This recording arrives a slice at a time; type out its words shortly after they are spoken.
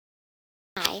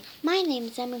Hi, my name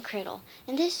is Emma Criddle,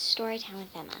 and this is Storytime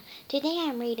with Emma. Today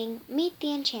I'm reading Meet the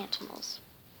Enchantimals.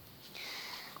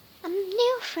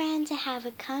 New friends have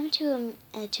come to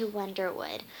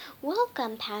Wonderwood.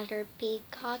 Welcome, Patter,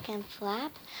 Peacock, and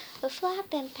Flap.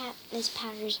 Flap is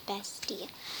Patter's bestie,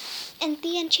 and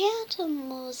the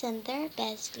Enchantimals and their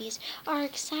besties are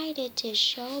excited to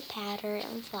show Patter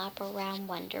and Flap around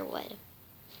Wonderwood.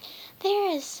 There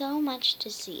is so much to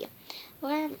see.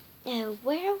 Where will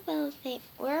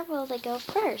they go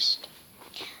first?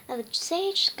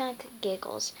 Sage Skunk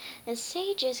giggles.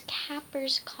 Sage and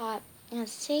Capper's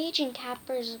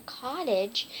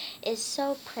cottage is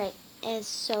so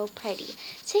pretty.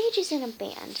 Sage is in a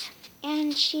band,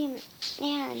 and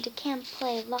can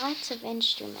play lots of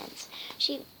instruments.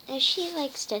 She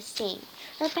likes to sing.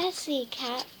 Her bestie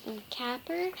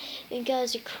Capper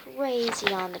goes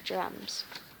crazy on the drums.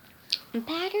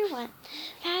 Patter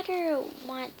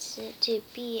wants to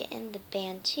be in the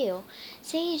band too.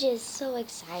 Sage is so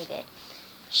excited.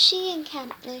 She and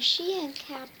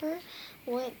Capper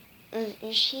would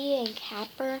she and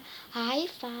Capper high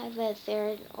five at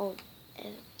their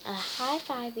high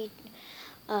five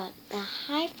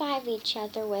each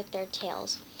other with their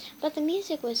tails. But the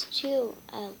music was too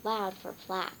loud for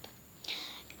Flap.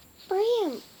 Bree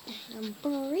and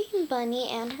Bunny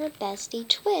and her bestie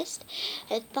Twist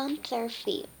thumped their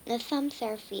feet.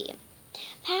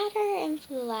 Patter and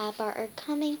Flap are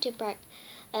coming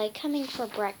for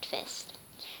breakfast.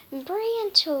 Bree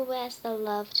and Twist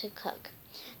love to cook.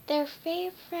 Their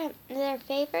favorite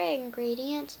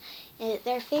ingredient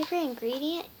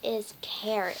is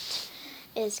carrot.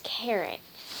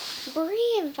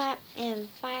 Bree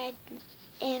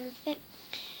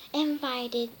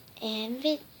invited,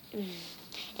 invi-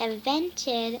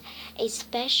 invented a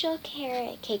special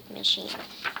carrot cake machine.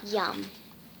 Yum.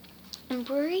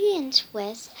 Bree and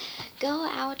Twist go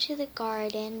out to the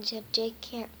garden to dig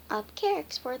up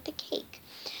carrots for the cake.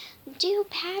 Do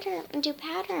Patter and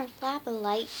Flap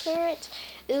like carrots?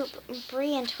 Oop,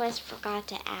 Bree and Twist forgot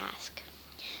to ask.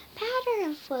 Patter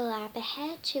and Flap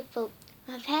head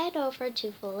over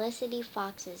to Felicity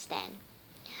Fox's den.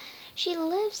 She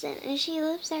lives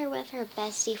there with her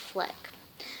bestie Flick.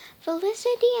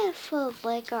 Felicity and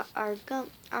Flick are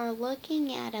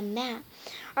looking at a map.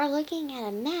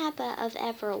 Of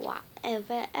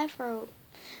Everwild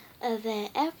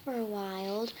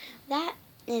that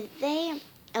they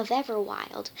of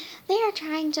Everwild. They are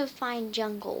trying to find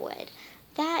Junglewood.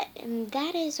 That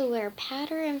is where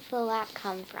Patter and Flap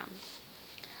come from.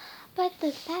 But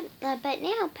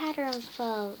now Patter and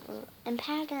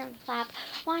Flap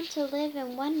want to live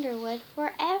in Wonderwood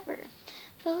forever.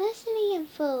 Felicity and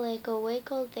Flick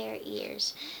wiggled their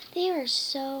ears. They were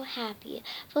so happy.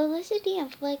 Felicity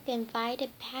and Flick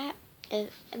invited Patter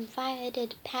and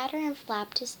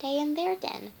Flap to stay in their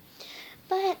den,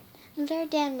 but their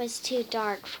den was too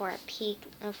dark for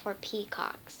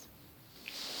peacocks.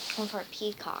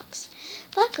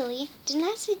 Luckily,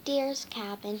 Danessa Deer's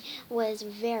cabin was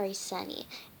very sunny.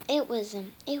 It was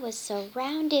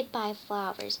surrounded by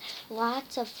flowers,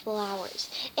 lots of flowers.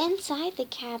 Inside the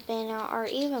cabin are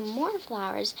even more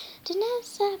flowers.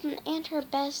 Danessa and her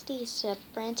bestie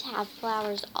Sprint have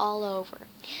flowers all over.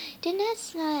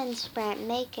 Danessa and Sprint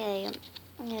make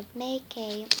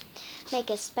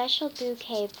a special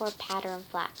bouquet for Patter and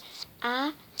Flap.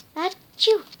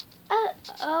 Achoo!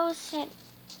 Said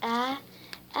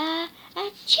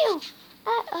achoo!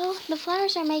 The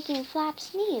flowers are making Flap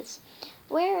sneeze.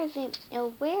 Where will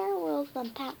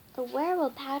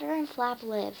Patter and Flap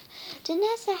live?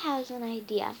 Danessa has an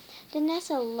idea.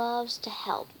 Danessa loves to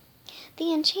help. The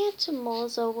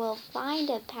Enchantimals will find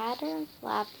a Patter and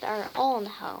Flap their own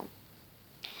home.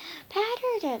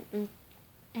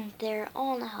 Their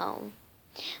own home.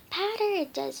 Patter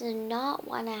does not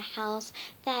want a house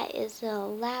that is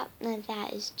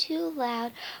too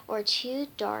loud or too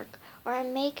dark, or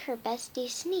make her bestie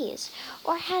sneeze,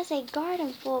 or has a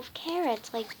garden full of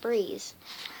carrots like Bree's.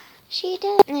 She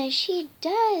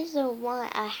does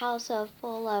want a house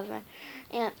full of her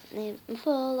and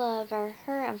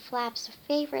Flap's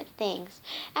favorite things.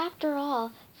 After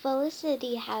all,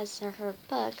 Felicity has her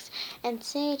books, and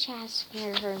Sage has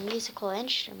her musical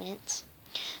instruments.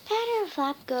 Patter and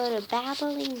Flap go to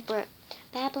Babbling Brook.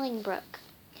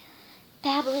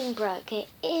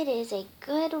 It is a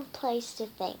good place to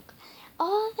think.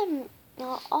 All the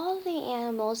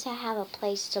animals have a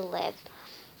place to live.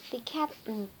 A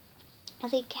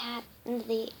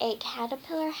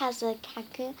caterpillar has a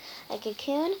cocoon.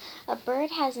 A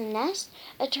bird has a nest.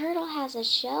 A turtle has a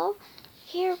shell.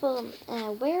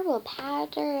 Where will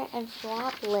Patter and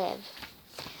Flap live?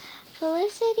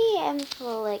 Felicity and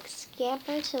Felix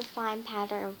scamper to find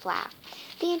Patter and Flap.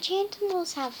 The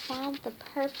Enchantimals have found the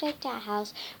perfect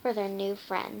house for their new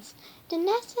friends.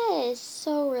 Danessa is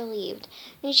so relieved,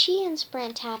 and she and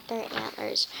Sprint tap their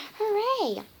antlers.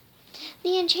 Hooray!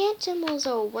 The Enchantimals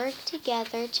will work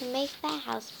together to make the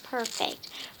house perfect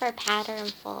for Patter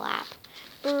and Flap.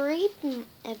 Bree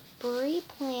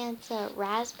plants a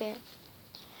raspberry.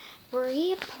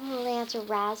 Marie plants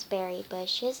raspberry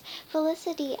bushes.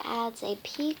 Felicity adds a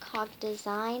peacock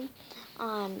design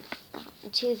on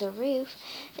to the roof.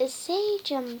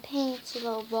 Sage paints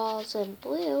the walls in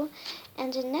blue,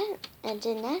 and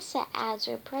Danessa adds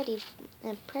her pretty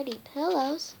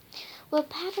pillows. Will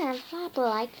Patter and Flap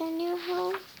like their new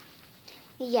home?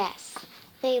 Yes,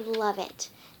 they love it.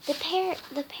 The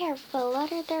pair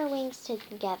flutter their wings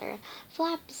together.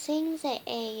 Flap sings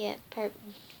a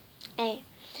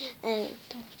and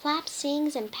Flap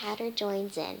sings and Patter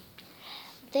joins in.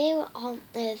 They are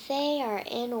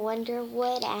in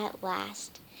Wonderwood at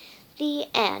last. The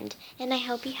end. And I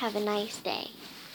hope you have a nice day.